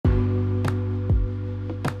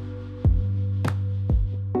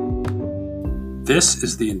This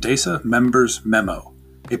is the INDESA Members Memo,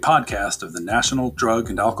 a podcast of the National Drug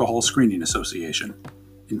and Alcohol Screening Association.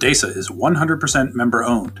 INDESA is 100%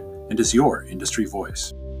 member-owned and is your industry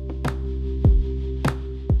voice.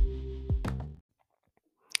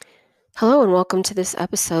 Hello and welcome to this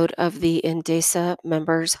episode of the INDESA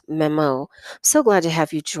Members Memo. So glad to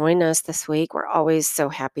have you join us this week. We're always so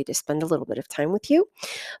happy to spend a little bit of time with you.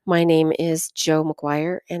 My name is Jo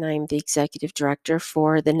McGuire and I'm the Executive Director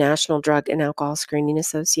for the National Drug and Alcohol Screening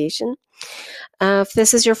Association. If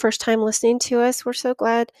this is your first time listening to us, we're so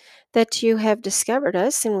glad that you have discovered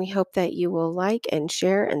us, and we hope that you will like and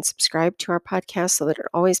share and subscribe to our podcast so that it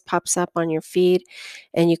always pops up on your feed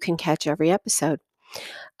and you can catch every episode.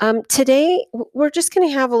 Today, we're just going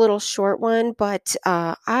to have a little short one, but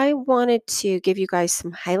I wanted to give you guys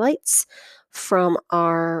some highlights from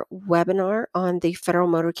our webinar on the Federal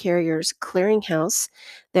Motor Carriers Clearinghouse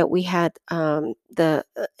that we had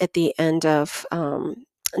at the end of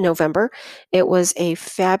November. It was a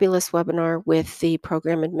fabulous webinar with the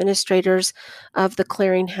program administrators of the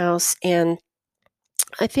Clearinghouse, and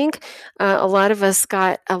I think a lot of us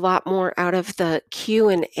got a lot more out of the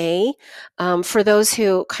Q&A. For those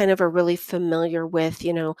who kind of are really familiar with,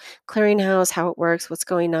 Clearinghouse, how it works, what's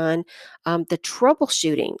going on, the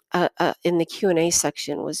troubleshooting in the Q&A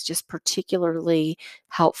section was just particularly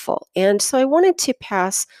helpful. And so I wanted to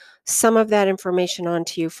pass some of that information on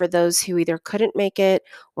to you for those who either couldn't make it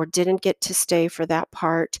or didn't get to stay for that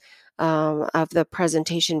part of the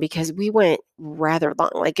presentation, because we went rather long,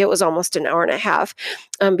 like it was almost an hour and a half,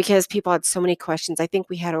 because people had so many questions. I think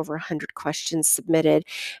we had over 100 questions submitted,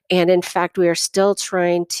 and in fact we are still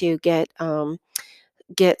trying to get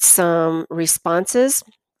some responses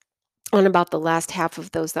on about the last half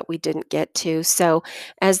of those that we didn't get to. So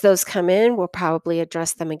as those come in, we'll probably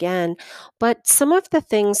address them again. But some of the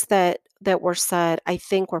things that were said, I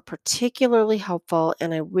think were particularly helpful,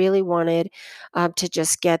 and I really wanted to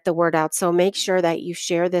just get the word out. So make sure that you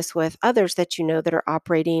share this with others that you know that are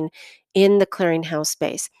operating in the clearinghouse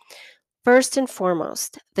space. First and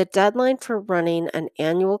foremost, the deadline for running an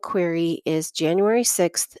annual query is January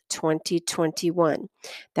 6th, 2021.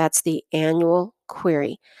 That's the annual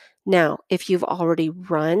query. Now, if you've already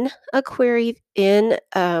run a query in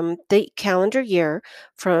the calendar year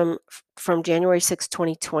from January 6,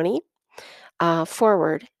 2020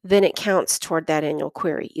 forward, then it counts toward that annual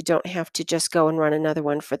query. You don't have to just go and run another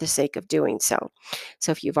one for the sake of doing so.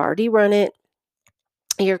 So if you've already run it,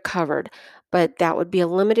 you're covered. But that would be a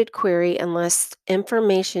limited query unless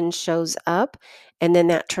information shows up, and then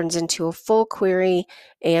that turns into a full query,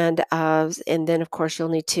 and then of course you'll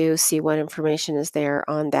need to see what information is there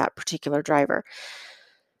on that particular driver.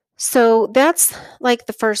 So that's like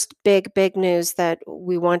the first big news that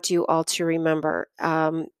we want you all to remember.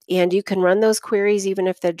 And you can run those queries even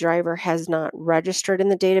if the driver has not registered in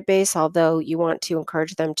the database, although you want to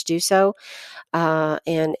encourage them to do so,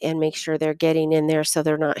 and make sure they're getting in there so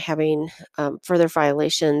they're not having further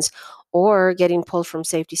violations or getting pulled from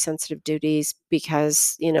safety sensitive duties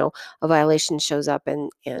because, a violation shows up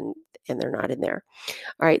and they're not in there.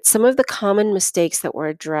 All right, some of the common mistakes that were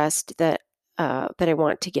addressed that I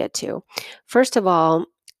want to get to. First of all,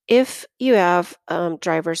 if you have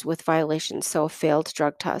drivers with violations, so a failed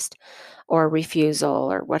drug test or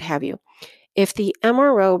refusal or what have you, if the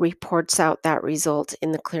MRO reports out that result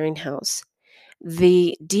in the clearinghouse,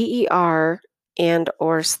 the DER and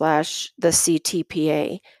or / the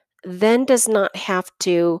CTPA then does not have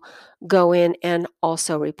to go in and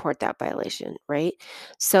also report that violation, right?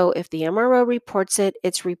 So if the MRO reports it,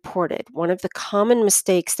 it's reported. One of the common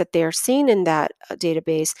mistakes that they're seeing in that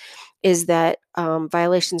database is that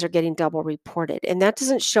violations are getting double reported. And that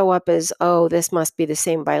doesn't show up as, oh, this must be the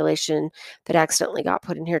same violation that accidentally got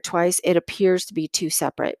put in here twice. It appears to be two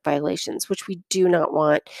separate violations, which we do not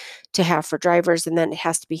want to have for drivers. And then it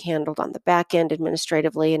has to be handled on the back end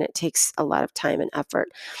administratively, and it takes a lot of time and effort.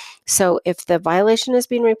 So if the violation is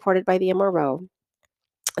being reported by the MRO,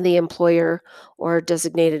 the employer or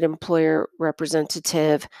designated employer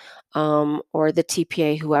representative or the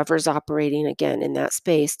TPA, whoever's operating again in that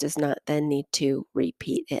space, does not then need to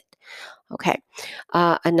repeat it. Okay.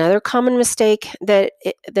 Another common mistake that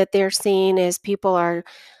they're seeing is people are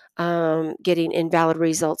getting invalid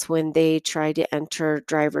results when they try to enter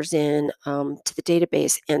drivers in to the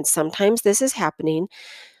database. And sometimes this is happening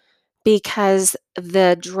because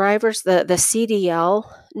the driver's, the CDL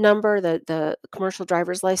number, the commercial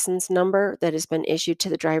driver's license number that has been issued to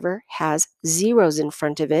the driver has zeros in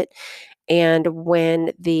front of it. And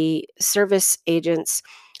when the service agents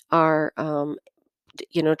are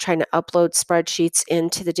trying to upload spreadsheets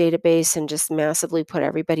into the database and just massively put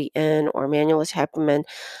everybody in or manually type them in,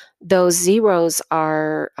 those zeros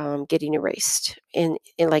are getting erased in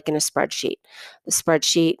like in a spreadsheet. The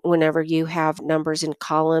spreadsheet, whenever you have numbers in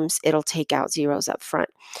columns, it'll take out zeros up front.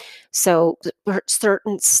 So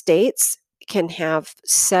certain states can have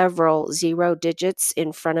several 0 digits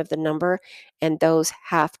in front of the number, and those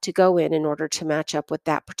have to go in order to match up with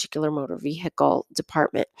that particular motor vehicle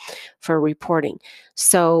department for reporting.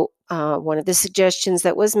 So one of the suggestions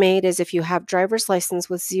that was made is if you have driver's license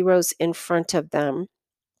with zeros in front of them,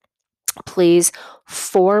 please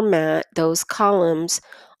format those columns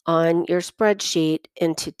on your spreadsheet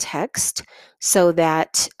into text so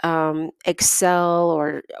that Excel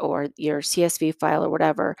or your CSV file or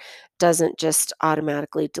whatever doesn't just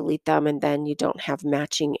automatically delete them, and then you don't have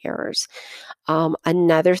matching errors.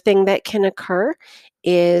 Another thing that can occur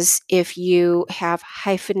is if you have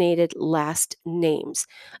hyphenated last names.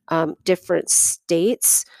 Different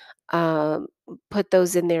states um, put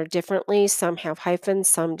those in there differently. Some have hyphens,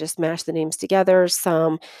 some just mash the names together,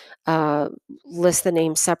 some uh, list the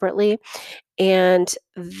names separately. And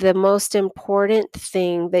the most important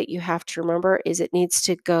thing that you have to remember is it needs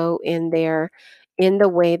to go in there in the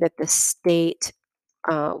way that the state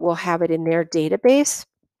will have it in their database.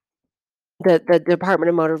 The Department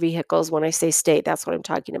of Motor Vehicles, when I say state, that's what I'm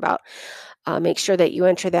talking about. Make sure that you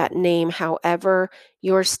enter that name however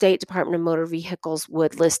your state Department of Motor Vehicles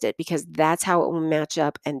would list it, because that's how it will match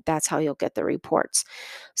up and that's how you'll get the reports.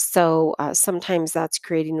 So sometimes that's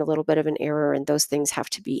creating a little bit of an error, and those things have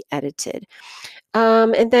to be edited.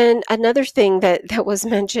 And then another thing that was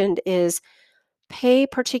mentioned is pay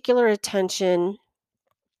particular attention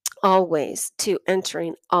always to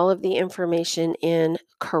entering all of the information in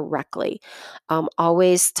correctly.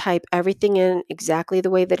 Always type everything in exactly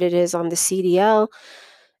the way that it is on the CDL,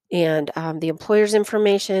 and the employer's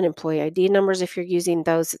information, employee ID numbers if you're using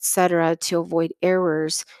those, etc., to avoid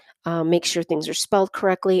errors. Make sure things are spelled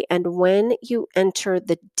correctly, and when you enter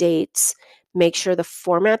the dates, make sure the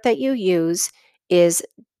format that you use is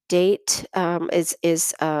date is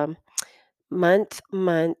month,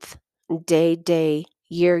 day,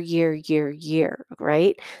 year,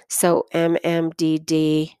 right? So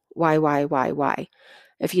MMDD, YYYY.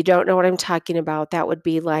 If you don't know what I'm talking about, that would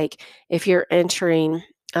be like if you're entering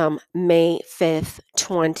May 5th,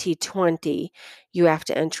 2020, you have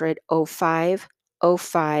to enter it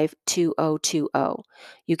 05/05/2020.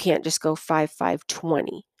 You can't just go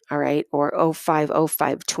 5520, all right, or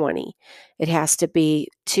 05/05/20. It has to be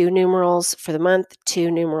 2 numerals for the month,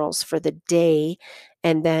 2 numerals for the day,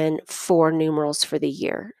 and then 4 numerals for the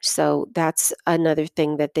year. So that's another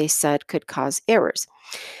thing that they said could cause errors.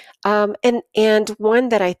 And one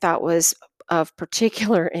that I thought was of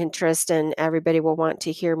particular interest, and everybody will want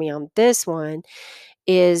to hear me on this one,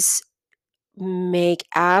 is make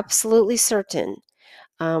absolutely certain,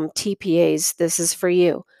 TPAs, this is for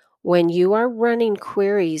you. When you are running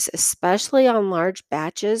queries, especially on large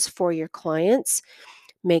batches for your clients,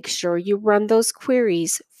 make sure you run those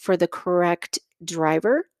queries for the correct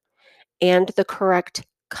driver and the correct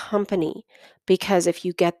company, because if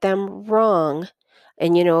you get them wrong,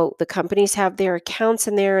 and the companies have their accounts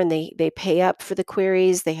in there and they pay up for the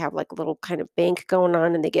queries, they have like a little kind of bank going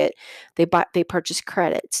on, and they purchase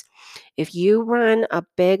credits. If you run a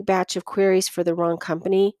big batch of queries for the wrong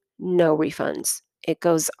company, no refunds. It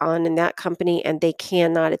goes on in that company, and they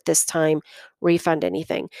cannot at this time refund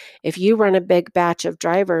anything. If you run a big batch of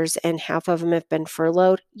drivers and half of them have been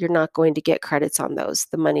furloughed, you're not going to get credits on those.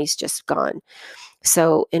 The money's just gone.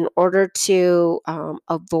 So in order to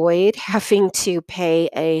avoid having to pay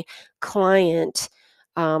a client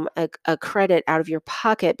a credit out of your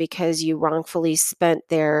pocket because you wrongfully spent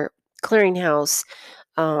their clearinghouse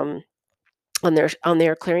um, on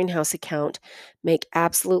their clearinghouse account, make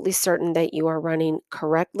absolutely certain that you are running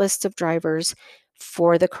correct lists of drivers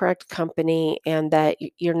for the correct company, and that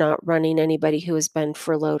you're not running anybody who has been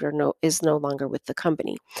furloughed or is no longer with the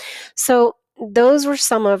company. So those were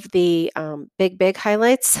some of the big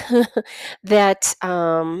highlights that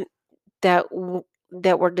that w-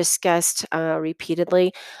 that were discussed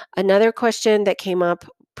repeatedly. Another question that came up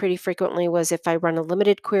pretty frequently was if I run a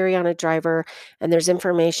limited query on a driver and there's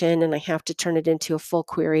information and I have to turn it into a full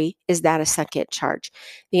query, is that a second charge?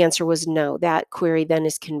 The answer was no. That query then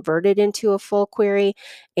is converted into a full query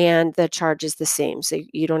and the charge is the same. So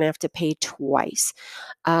you don't have to pay twice.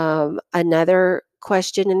 Another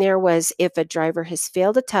question in there was if a driver has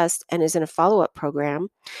failed a test and is in a follow-up program,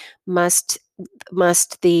 must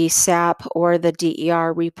the SAP or the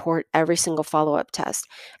DER report every single follow-up test?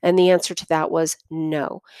 And the answer to that was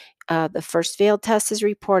no. The first failed test is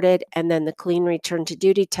reported, and then the clean return to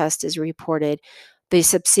duty test is reported. The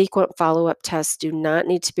subsequent follow-up tests do not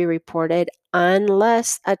need to be reported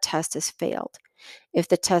unless a test has failed. If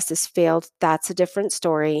the test has failed, that's a different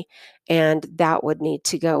story, and that would need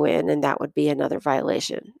to go in, and that would be another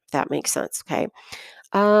violation, if that makes sense, okay?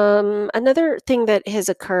 Another thing that has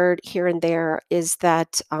occurred here and there is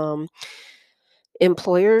that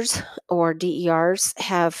employers or DERs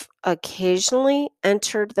have occasionally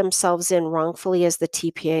entered themselves in wrongfully as the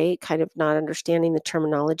TPA, kind of not understanding the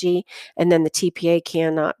terminology, and then the TPA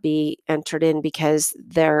cannot be entered in because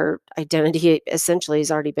their identity essentially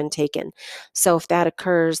has already been taken. So if that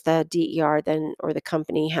occurs, the DER then or the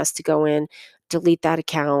company has to go in, delete that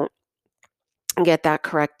account, and get that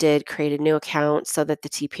corrected, create a new account so that the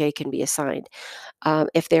TPA can be assigned.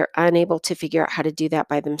 If they're unable to figure out how to do that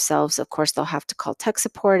by themselves, of course, they'll have to call tech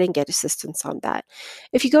support and get assistance on that.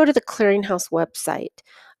 If you go to the Clearinghouse website,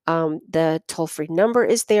 the toll-free number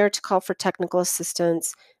is there to call for technical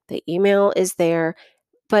assistance. The email is there.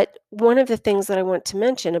 But one of the things that I want to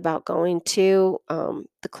mention about going to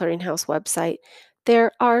the Clearinghouse website,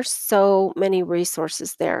 there are so many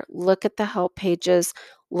resources there. Look at the help pages,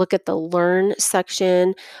 look at the learn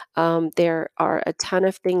section. There are a ton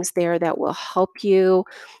of things there that will help you,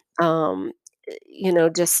 um,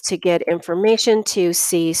 just to get information, to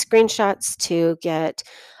see screenshots, to get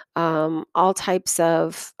all types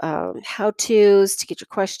of how-tos to get your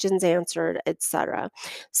questions answered, etc.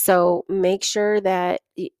 So make sure that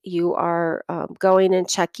you are going and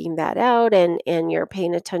checking that out, and you're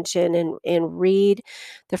paying attention, and read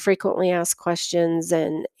the frequently asked questions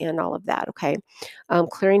and all of that, okay?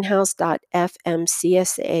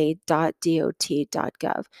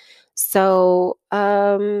 Clearinghouse.fmcsa.dot.gov. So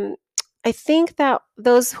I think that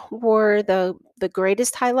those were the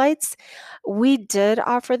greatest highlights. We did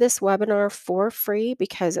offer this webinar for free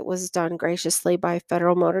because it was done graciously by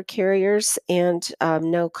federal motor carriers and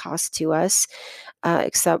no cost to us,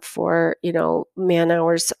 except for man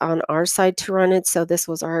hours on our side to run it. So this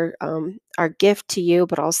was our gift to you,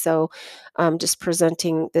 but also just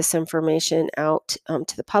presenting this information out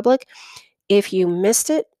to the public. If you missed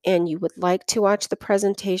it and you would like to watch the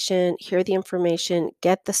presentation, hear the information,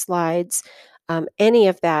 get the slides, any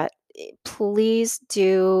of that, please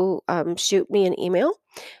do shoot me an email,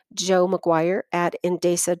 Joe McGuire at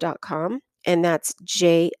indesa.com, and that's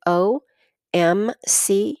JOMCGUIRE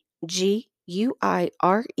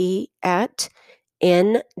at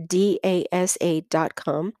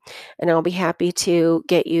ndasa.com, and I'll be happy to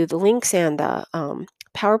get you the links and the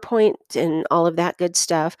PowerPoint and all of that good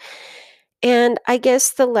stuff. And I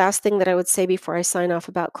guess the last thing that I would say before I sign off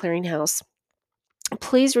about Clearinghouse,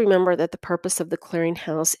 please remember that the purpose of the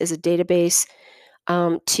Clearinghouse is a database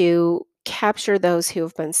to capture those who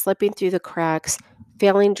have been slipping through the cracks,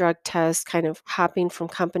 failing drug tests, kind of hopping from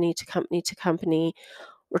company to company to company.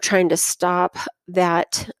 We're trying to stop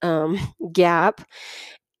that gap.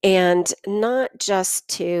 And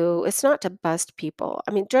it's not to bust people.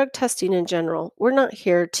 I mean, drug testing in general, we're not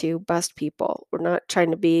here to bust people. We're not trying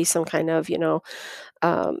to be some kind of,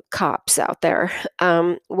 cops out there.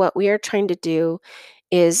 What we are trying to do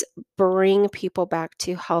is bring people back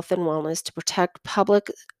to health and wellness to protect public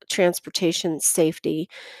transportation safety.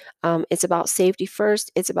 It's about safety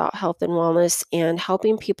first. It's about health and wellness and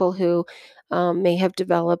helping people who may have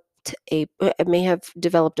developed a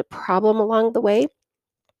problem along the way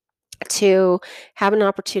to have an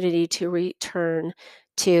opportunity to return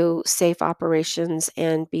to safe operations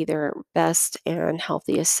and be their best and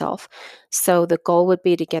healthiest self. So the goal would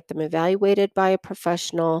be to get them evaluated by a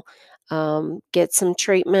professional, get some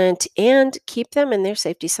treatment, and keep them in their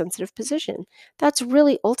safety sensitive position. That's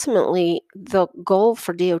really ultimately the goal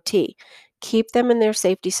for DOT. Keep them in their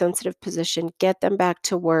safety sensitive position, get them back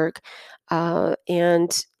to work,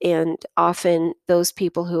 and often those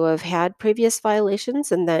people who have had previous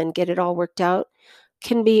violations and then get it all worked out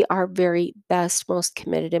can be our very best, most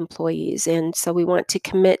committed employees. And so we want to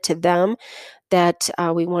commit to them that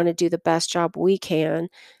we want to do the best job we can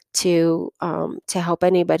to help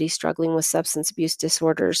anybody struggling with substance abuse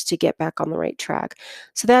disorders to get back on the right track.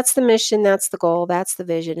 So that's the mission, that's the goal, that's the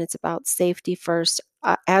vision. It's about safety first,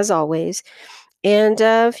 as always. And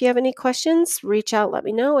if you have any questions, reach out, let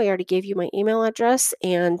me know. I already gave you my email address.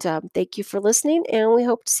 And thank you for listening, and we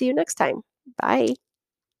hope to see you next time. Bye.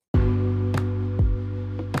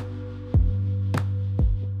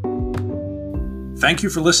 Thank you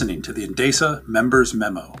for listening to the Indesa Members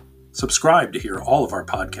Memo. Subscribe to hear all of our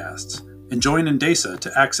podcasts and join Indesa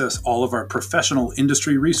to access all of our professional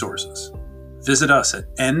industry resources. Visit us at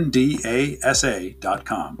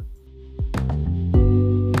ndasa.com.